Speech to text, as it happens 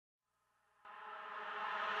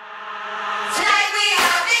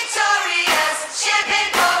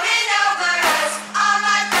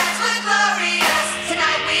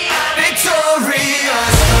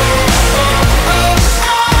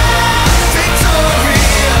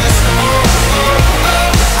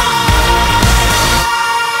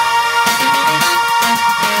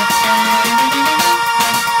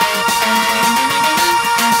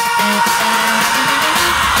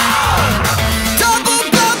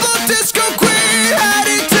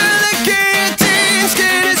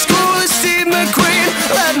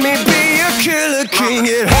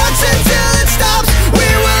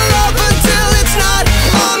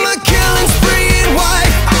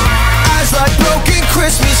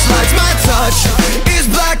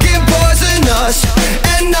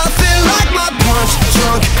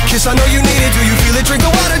Kiss, I know you need it, do you feel it? Drink the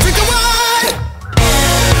water, drink the wine.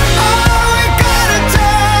 Oh, we gotta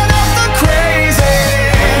turn up the crazy,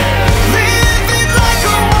 living like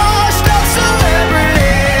a washed up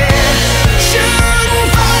celebrity,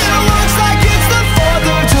 shooting fireworks like it's the 4th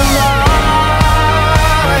of July,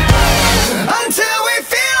 until we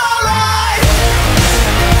feel alright,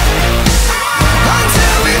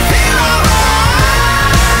 until we feel alright.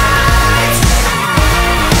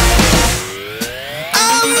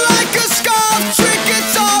 I'm like a scarf,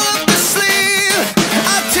 trinkets all up the sleeve.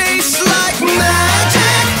 I taste like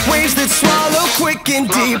magic, waves that swallow quick and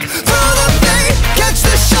deep. Throw the bait, catch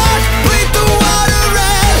the shark, bleed the water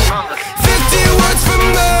red. 50 words for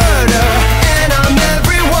murder, and I'm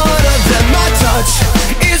every one of them. My touch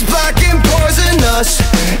is black and poisonous,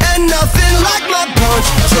 and nothing like my punch.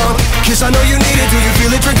 Drunk kiss, I know you need it, do you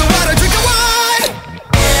feel it? Drink the water, drink the wine.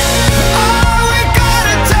 Oh, we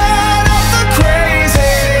gotta turn up the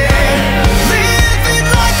crazy, living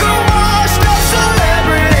like a washed up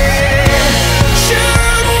celebrity,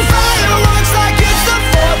 shooting fireworks like it's the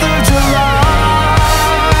 4th of July.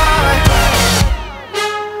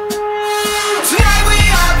 Tonight we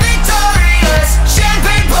are victorious,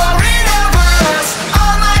 champagne pouring over us.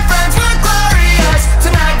 All my friends were glorious.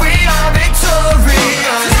 Tonight we are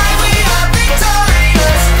victorious. Tonight we are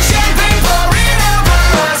victorious, champagne pouring over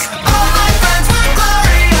us. All my friends were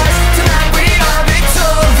glorious. Tonight we are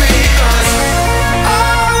victorious.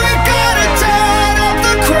 Oh, we gotta turn up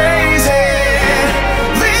the crazy,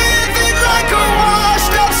 living like a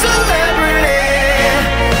washed up celebrity,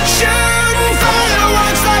 shooting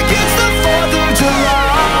fireworks like it's the 4th of July,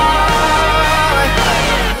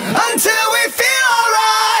 until we feel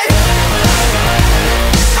alright,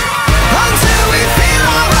 until we feel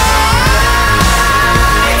alright.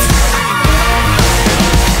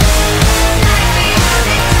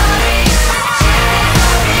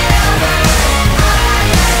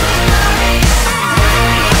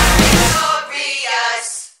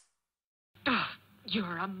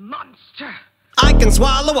 You're a monster. I can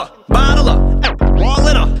swallow a bottle of all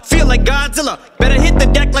in her. Feel like Godzilla. Better hit the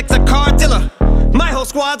deck like the car dealer. My whole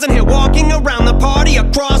squad's in here walking around the party, a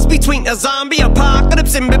cross between a zombie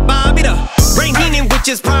apocalypse and Bobby the Rain Heenan, which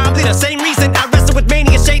is probably the same reason I wrestle with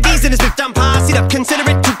mania shades and this bitch I'm posse up. Consider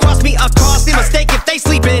it to cost me a costly mistake if they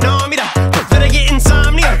sleeping on me. Better get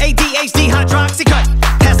insomnia, ADHD, hydroxy cut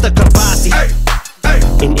past the Kavasi.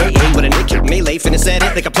 In AA with a naked melee, finna set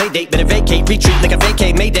it like a play date. Better vacate, retreat like a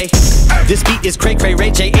vacay Mayday. This beat is cray cray,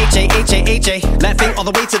 Ray J, H-A-H-A-H-A. Laughing all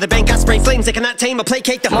the way to the bank, I spray flames they cannot tame or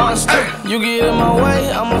placate the monster. You get in my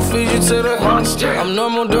way, I'ma feed you to the monster. I'm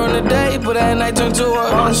normal during the day, but at night turn to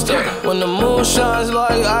a monster. When the moon shines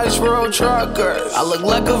like ice road truckers, I look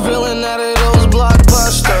like a villain out of those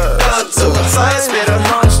blockbusters. To the fire spitter,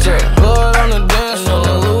 Monster, blood on the dance floor,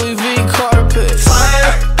 the Louis V carpet.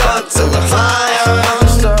 fire, to the fire.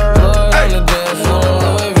 Blood on the dance floor,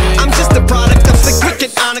 Louis V. I'm just a product of the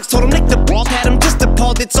cricket onyx. Told him Nick the ball, had him just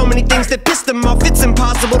appalled. Did so many things that pissed him off, it's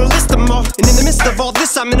impossible to list them all. And in the midst of all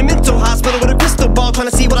this, I'm in a mental hospital with a crystal ball, trying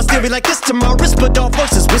to see what I'll still be like this tomorrow. Whisper, dog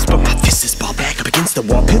voices whisper. My fist is ball back up against the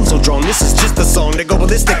wall, pencil drawn. This is just a song to go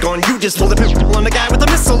ballistic on. You just pull a pistol on the guy with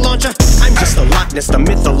a missile launcher. I'm just a Loch Ness, the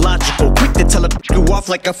mythological, quick to tell you off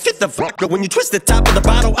like a fifth of vodka. When you twist the top of the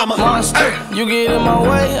bottle, I'm a Monster, you get in my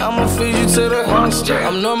way, I'ma feed you to the monster.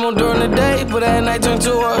 I'm normal during the day, but at night turn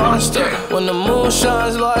to a monster. When the moon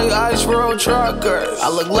shines like ice road truckers, I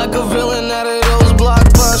look like a villain out of those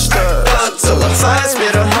blockbusters. to the fire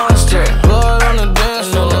spitter, Monster, blood on the dance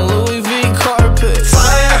floor, the Louis V carpet.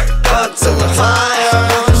 fire, to the fire.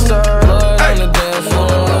 Monster, blood on the dance floor,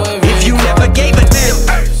 Louis V If you never gave a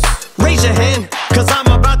damn, raise your hand, cause I'm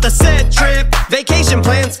about to set trip. Vacation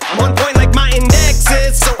plans, I'm on point like my index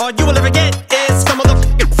is. So all you will ever get is some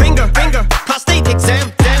motherfucking finger, prostate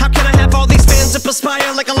exam. How can I have all these fans that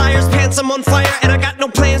perspire like a liar's pants? I'm on fire and I got no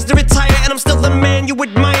plans to retire, and I'm still the man you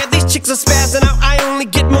admire. These chicks are spazzing out, I only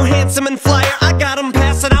get more handsome and flyer. I got them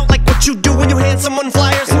passing out like what you do when you hand someone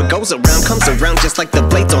flyers. And what goes around comes around just like the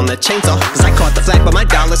blades on the chainsaw. Cause I caught the flag but my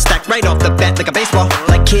dollar stacked right off the bat like a baseball.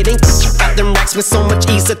 Like kidding, got them racks with so much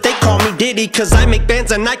ease that they call me Diddy. Cause I make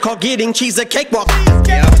bands and I call getting cheese a cakewalk.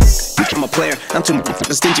 Yeah, I'm a player, I'm too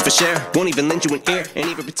stingy for share. Won't even lend you an ear, ain't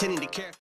even pretending to care.